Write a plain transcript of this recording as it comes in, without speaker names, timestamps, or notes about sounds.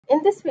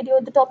In this video,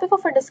 the topic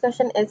of our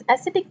discussion is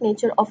acidic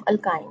nature of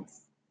alkynes.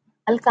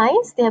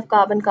 Alkynes, they have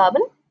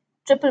carbon-carbon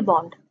triple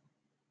bond.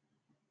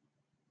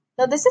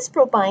 Now this is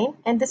propyne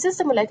and this is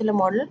the molecular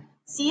model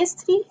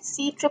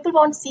CH3C triple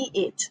bond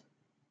CH.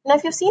 Now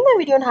if you've seen my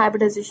video on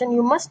hybridization,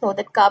 you must know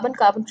that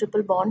carbon-carbon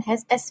triple bond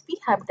has sp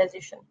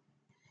hybridization.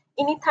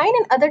 In ethyne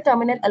and other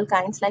terminal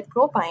alkynes like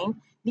propyne,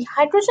 the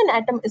hydrogen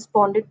atom is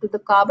bonded to the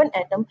carbon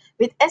atom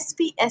with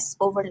sp-s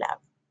overlap.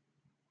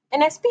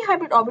 An sp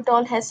hybrid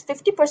orbital has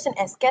 50%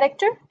 s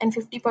character and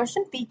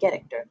 50% p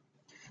character.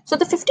 So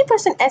the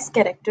 50% s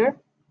character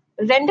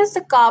renders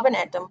the carbon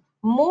atom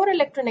more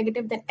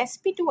electronegative than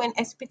sp2 and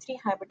sp3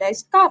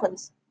 hybridized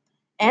carbons.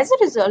 As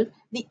a result,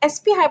 the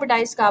sp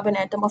hybridized carbon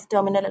atom of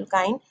terminal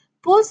alkyne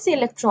pulls the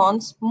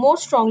electrons more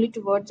strongly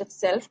towards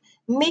itself,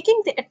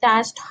 making the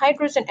attached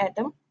hydrogen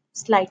atom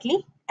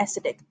slightly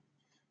acidic.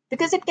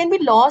 Because it can be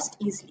lost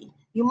easily,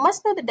 you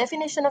must know the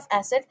definition of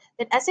acid,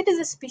 that acid is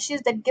a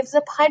species that gives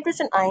up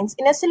hydrogen ions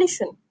in a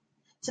solution.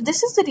 So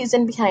this is the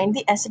reason behind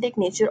the acidic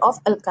nature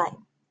of alkyne.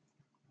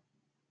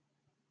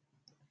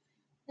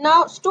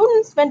 Now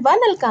students, when one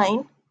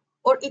alkyne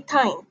or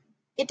ethyne,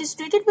 it is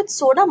treated with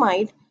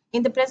sodamide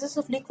in the presence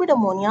of liquid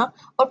ammonia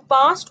or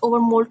passed over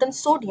molten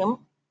sodium,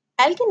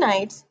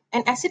 alkenides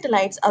and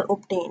acetylides are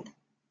obtained.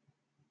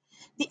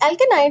 The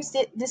alkenides,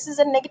 this is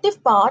a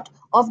negative part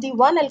of the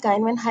one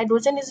alkyne when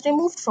hydrogen is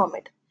removed from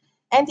it.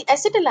 And the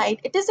acetylide,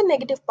 it is a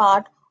negative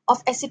part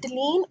of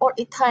acetylene or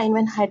ethyne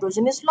when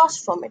hydrogen is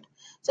lost from it.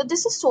 So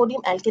this is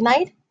sodium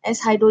alkenide as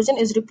hydrogen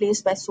is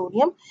replaced by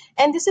sodium,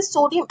 and this is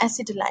sodium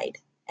acetylide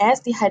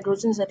as the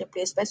hydrogens are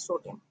replaced by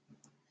sodium.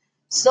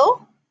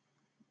 So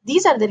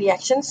these are the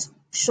reactions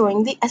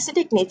showing the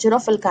acidic nature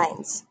of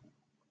alkynes.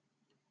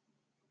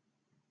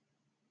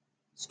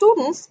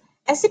 Students,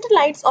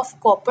 acetylides of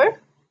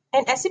copper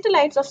and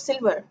acetylides of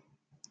silver,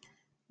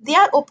 they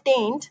are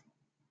obtained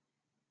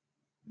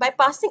by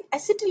passing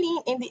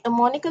acetylene in the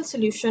ammoniacal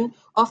solution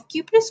of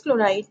cuprous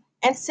chloride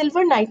and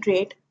silver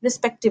nitrate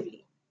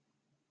respectively.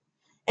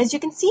 As you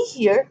can see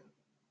here,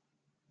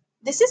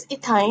 this is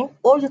ethyne,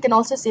 or you can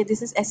also say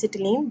this is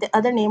acetylene. The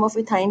other name of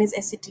ethyne is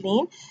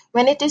acetylene.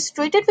 When it is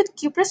treated with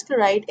cuprous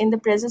chloride in the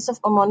presence of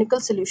ammoniacal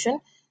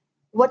solution,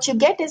 what you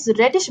get is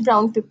reddish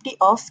brown pipti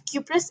of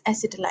cuprous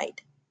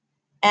acetylide.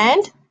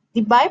 And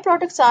the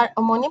byproducts are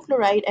ammonium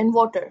chloride and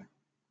water.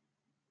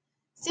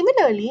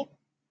 Similarly,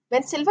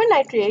 when silver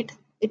nitrate,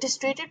 it is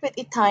treated with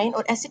ethyne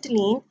or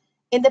acetylene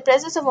in the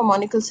presence of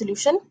ammoniacal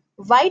solution,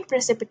 white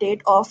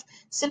precipitate of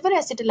silver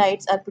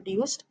acetylides are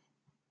produced,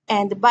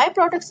 and the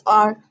byproducts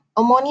are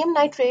ammonium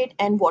nitrate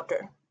and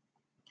water.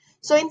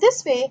 So in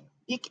this way,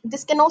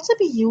 this can also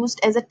be used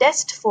as a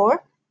test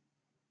for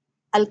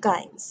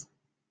alkynes.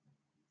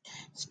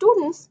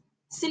 Students,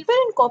 silver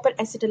and copper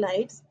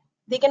acetylides,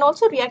 they can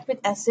also react with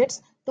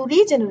acids to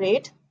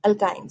regenerate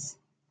alkynes.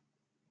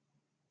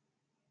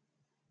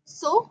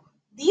 So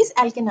these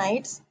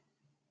alkenides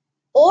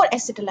or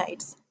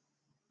acetylides,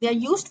 they are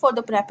used for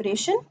the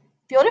preparation,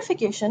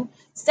 purification,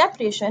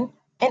 separation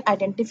and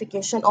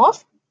identification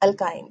of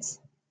alkynes.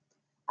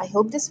 I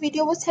hope this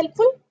video was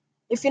helpful.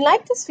 If you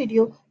like this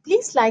video,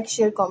 please like,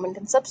 share, comment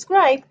and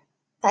subscribe.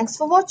 Thanks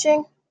for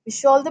watching.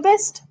 Wish you all the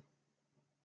best.